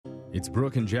It's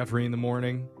Brooke and Jeffrey in the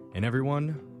morning, and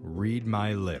everyone, read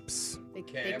my lips. They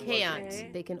Okay, can't. okay.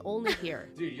 They can only hear.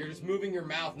 Dude, you're just moving your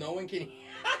mouth. No one can.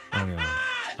 Oh, yeah.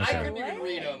 I Okay. couldn't even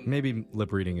read them. Maybe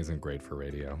lip reading isn't great for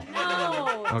radio.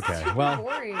 No. Okay, well,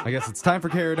 boring. I guess it's time for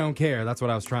Care or Don't Care. That's what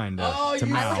I was trying to You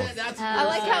mouth. said that's what I you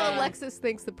like said. how Alexis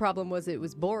thinks the problem was it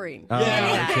was boring. Oh,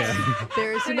 Yeah. okay.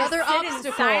 There's Gonna another sit in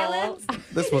obstacle. silence?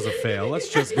 This was a fail. Let's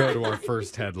just go to our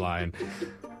first headline.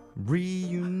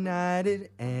 Reunited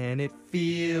and it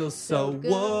feels so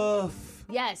good. woof.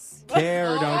 Yes.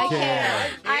 Care or don't I care. care.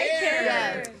 I care.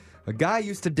 Yeah. A guy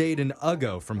used to date an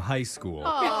Uggo from high school.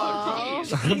 Aw. I'm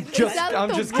that I'm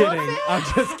the just wolf kidding. is? I'm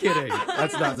just kidding.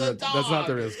 That's not It's a that's not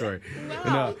the dog. real story.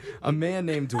 No, a man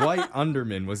named Dwight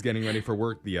Underman was getting ready for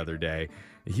work the other day.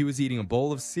 He was eating a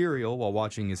bowl of cereal while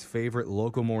watching his favorite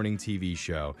local morning TV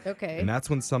show. Okay. And that's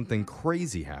when something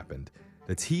crazy happened.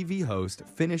 The TV host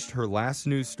finished her last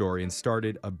news story and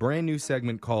started a brand new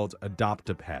segment called Adopt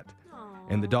a Pet.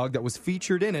 And the dog that was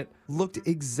featured in it looked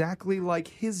exactly like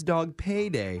his dog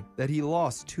Payday that he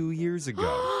lost 2 years ago.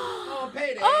 Oh,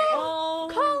 payday. Oh,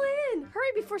 call in. Hurry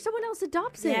before someone else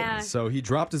adopts it. Yeah. So he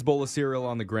dropped his bowl of cereal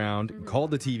on the ground,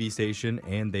 called the TV station,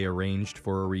 and they arranged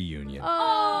for a reunion.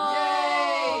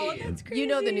 Oh. Yay! That's crazy. You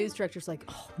know the news director's like,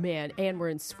 oh, man, and we're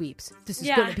in sweeps. This is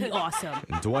Yeah. going to be awesome.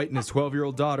 And Dwight and his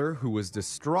 12-year-old daughter, who was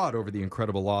distraught over the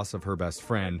incredible loss of her best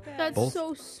friend, That's both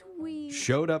so sweet.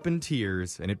 showed up in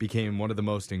tears, and it became one of the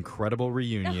most incredible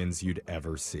reunions you'd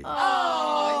ever see.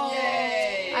 Oh,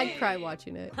 yay! I'd cry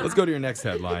watching it. Let's go to your next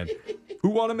headline. Who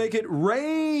want to make it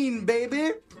rain,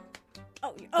 baby?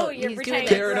 You're he's pretending doing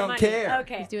to Care or throw don't money. care.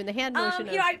 Okay. He's doing the hand motion.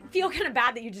 You know, I feel kind of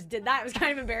bad that you just did that. It was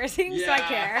kind of embarrassing, so I Yeah.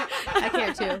 care. I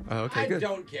care too. Oh, okay, I good.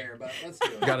 don't care, but let's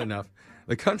do it. Got enough.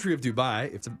 The country of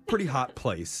Dubai, it's a pretty hot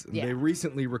place. Yeah. They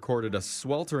recently recorded a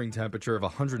sweltering temperature of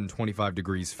 125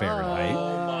 degrees Fahrenheit.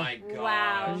 Oh my god.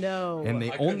 Wow. No. And they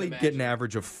I couldn't only get imagine. an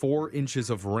average of 4 inches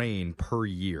of rain per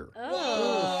year.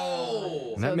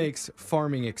 Oh. And that makes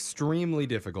farming extremely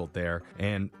difficult there.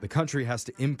 And the country has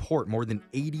to import more than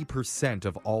 80%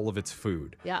 of all of its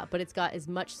food. Yeah, but it's got as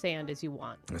much sand as you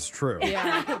want. That's true.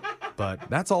 Yeah. But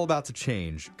that's all about to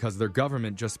change because their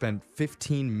government just spent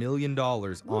 $15 million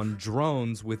on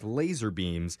drones with laser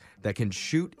beams that can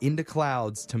shoot into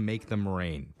clouds to make them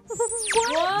rain.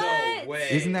 No way.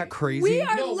 Isn't that crazy? We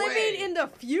are No living way. in the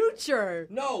future.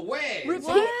 No way. Repeat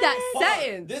Hold that on.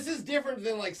 sentence. This is different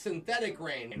than like synthetic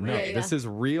rain. No, Yeah. this is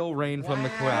real rain from the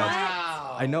clouds.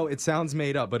 Wow. I know it sounds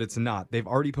made up, but it's not. They've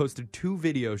already posted 2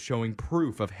 videos showing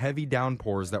proof of heavy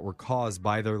downpours that were caused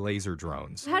by their laser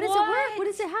drones. How does it work? What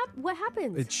does it happen? What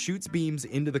happens? It shoots beams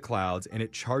into the clouds and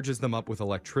it charges them up with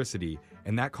electricity,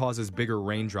 and that causes bigger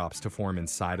raindrops to form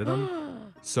inside of them.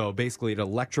 So basically, it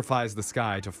electrifies the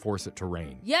sky to force it to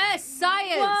rain. Yes,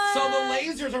 science. So the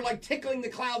lasers are like tickling the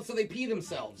clouds so they pee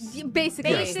themselves.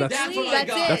 Basically. Yes, That's what I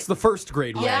got. it. That's the first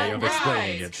grade way Yeah, of right.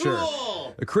 explaining it, sure.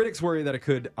 Cool. The critics worry that it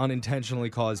could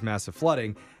unintentionally cause massive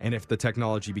flooding, and if the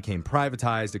technology became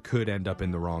privatized, it could end up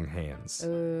in the wrong hands.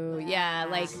 Ooh, yeah,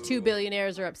 like 2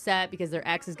 billionaires are upset because their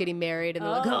ex is getting married and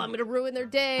they're like, oh, I'm going to ruin their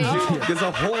day. There's a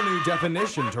whole new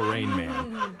definition to Rain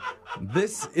Man.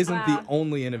 This isn't the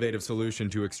only innovative solution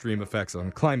to extreme effects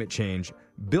on climate change.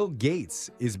 Bill Gates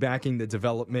is backing the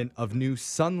development of new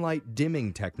sunlight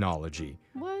dimming technology,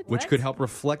 What? which could help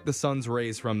reflect the sun's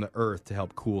rays from the earth to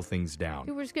help cool things down.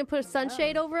 We're just going to put a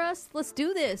sunshade over us? Let's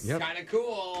do this. Yep. Kind of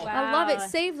cool. I love it.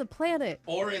 Save the planet.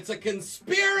 Or it's a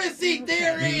conspiracy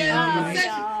theory.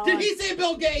 no. Did he say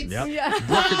Bill Gates? Yep. Yeah.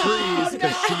 Brooke agrees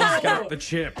because she's got the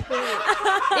chip.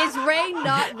 Is rain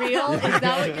not real? Is that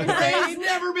what you're saying? It's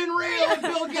never been real if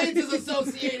Bill Gates is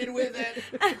associated with it.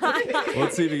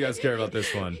 Let's see if you guys care about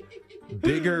this one.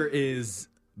 Bigger is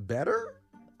better?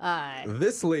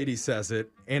 This lady says it,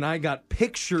 and I got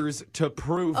pictures to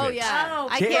prove Oh, it. yeah. Oh,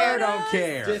 I Care care. or don't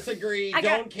care? Disagree. I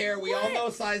got- Don't care. We all know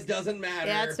size doesn't matter.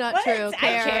 Yeah, it's not What? true. I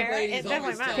Care. care. Ladies It definitely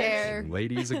always tell matters. me. Care.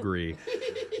 Ladies agree.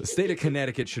 The state of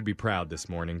Connecticut should be proud this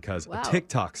morning because Wow. a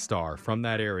TikTok star from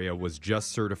that area was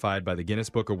just certified by the Guinness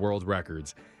Book of World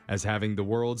Records as having the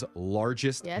world's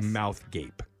largest Yes. mouth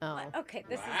gape. Oh. Okay,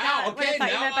 this is Wow, not what okay, I thought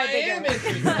you now meant by I am bigger.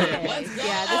 interested. Let's go.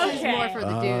 Yeah, this is Okay. more for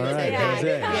the All dudes. right, I yeah. think.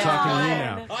 Jose, I'm Yeah. talking to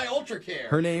you now. I ultra care.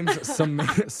 Her name's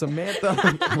Samantha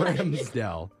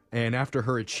Ramsdell. And after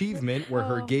her achievement, where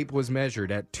her gape was measured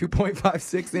at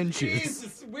 2.56 inches. Jeez,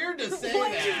 it's weird to say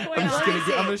What is that. going I'm just on?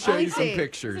 gonna show you some Let me see. These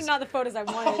pictures. are not the photos I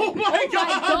wanted. Oh my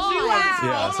god! God.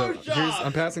 Yeah, so Photoshop.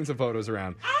 I'm passing some photos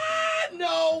around.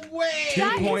 No way!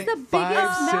 That is the biggest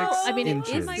 2.56 mouth. I mean, it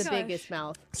inches. is Oh my the gosh. biggest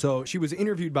mouth. So she was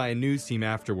interviewed by a news team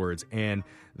afterwards, and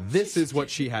this is what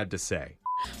she had to say.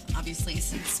 Obviously,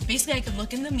 since basically I could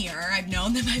look in the mirror, I've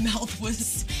known that my mouth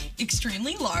was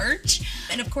extremely large.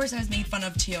 And of course I was made fun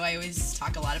of too. I always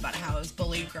talk a lot about how I was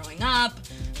bullied growing up,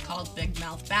 called big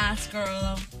mouth bass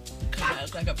girl, because I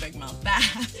look like a big mouth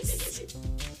bass.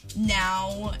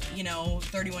 Now,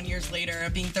 31 years later,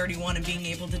 of being 31 and being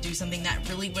able to do something that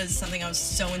really was something I was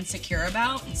so insecure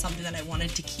about and something that I wanted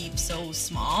to keep so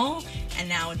small, and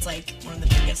now it's like one of the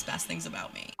biggest, best things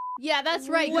about me. Yeah, that's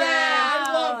right, Wow, girl.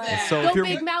 I love that. So if Go you're,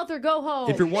 big mouth or go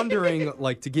home. if you're wondering,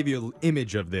 to give you an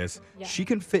image of this, she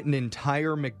can fit an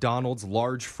entire McDonald's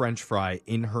large French fry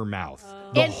in her mouth.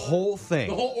 The And- whole thing.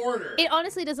 The whole order. It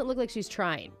honestly doesn't look like she's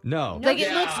trying. No. Like it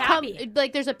Yeah. looks Happy.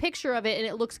 like there's a picture of it and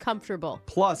it looks comfortable.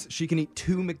 Plus, she can eat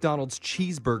 2 McDonald's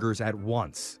cheeseburgers at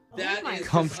once. That is just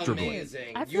Comfortably.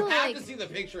 amazing. I You feel have like- to see the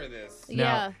picture of this. Now,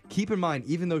 Yeah. keep in mind,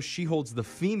 even though she holds the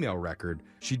female record,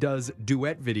 she does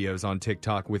duet videos on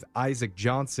TikTok with Isaac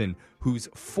Johnson, whose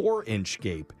 4-inch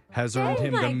gape has earned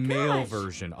him the my male gosh.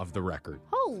 version of the record.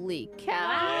 Holy cow.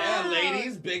 Yeah,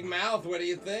 ladies, big mouth. What do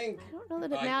you think? I don't know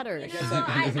that it matters. I guess that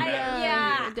doesn't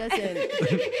matter. It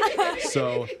doesn't.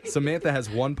 So, Samantha has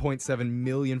 1.7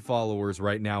 million followers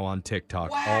right now on TikTok,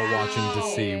 all watching to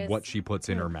see Nice. what she puts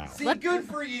in her mouth. See, good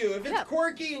for you. If it's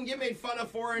quirky and get made fun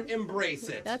of for it, embrace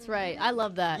it. That's right. I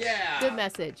love that. Yeah. Good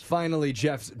message. Finally,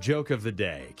 Jeff's joke of the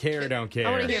day. Care or don't care?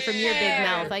 I want to hear from your big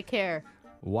mouth. I care.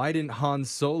 Why didn't Han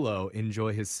Solo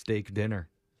enjoy his steak dinner?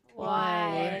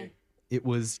 Why? It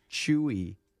was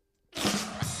chewy.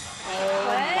 Oh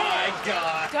my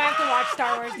God. Do I have to watch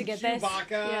Star Wars to get this?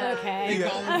 Chewbacca. Okay. They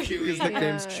call him Chewie. His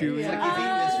nickname's Yeah, Chewy. yeah. It's like he's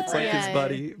eating his It's like friend. his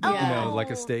buddy, Yeah. like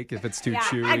a steak. If it's too Yeah,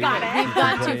 chewy, I got it. You've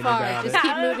gone too complain far. about Just it.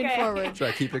 keep moving Okay. forward. Should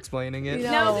I keep explaining it?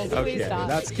 No, please Okay, stop.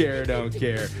 that's Care or Don't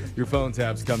Care. Your phone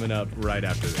tap's coming up right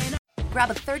after this. Grab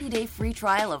a 30-day free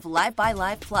trial of Live by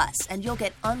Live Plus, and you'll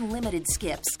get unlimited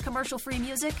skips, commercial-free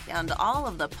music, and all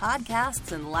of the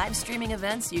podcasts and live streaming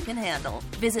events you can handle.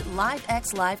 Visit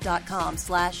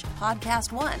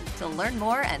livexlive.com/podcast1 to learn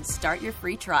more and start your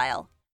free trial.